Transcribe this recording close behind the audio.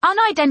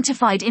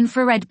Unidentified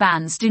infrared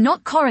bands do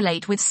not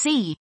correlate with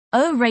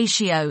C/O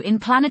ratio in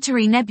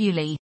planetary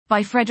nebulae,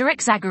 by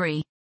Frederick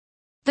Zachary.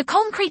 The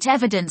concrete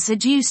evidence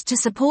adduced to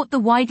support the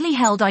widely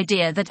held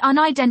idea that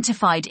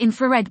unidentified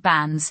infrared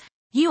bands,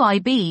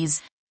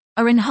 UIBs,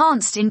 are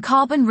enhanced in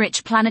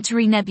carbon-rich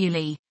planetary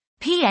nebulae,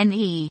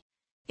 PNE,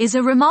 is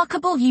a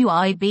remarkable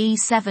UIB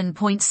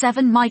 7.7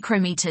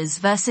 micrometers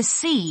versus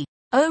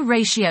C/O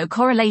ratio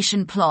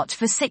correlation plot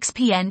for 6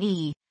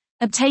 PNE,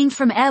 obtained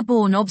from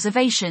airborne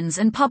observations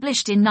and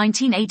published in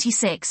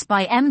 1986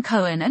 by M.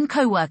 Cohen and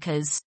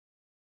co-workers.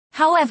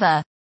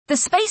 However, the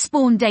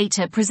spaceborne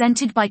data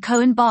presented by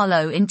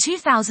Cohen-Barlow in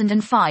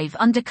 2005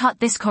 undercut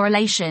this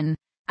correlation,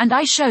 and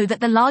I show that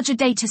the larger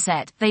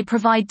dataset they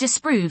provide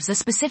disproves a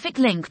specific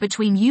link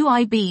between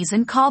UIBs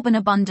and carbon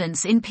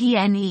abundance in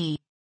PNE.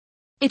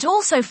 It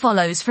also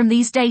follows from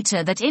these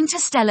data that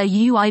interstellar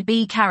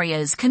UIB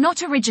carriers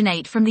cannot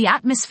originate from the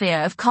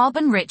atmosphere of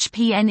carbon-rich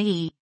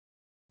PNE.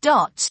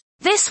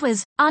 This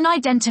was,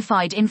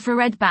 unidentified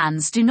infrared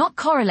bands do not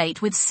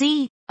correlate with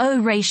C/O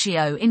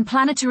ratio in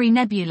planetary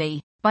nebulae,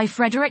 by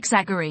Frederick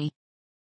Zachary.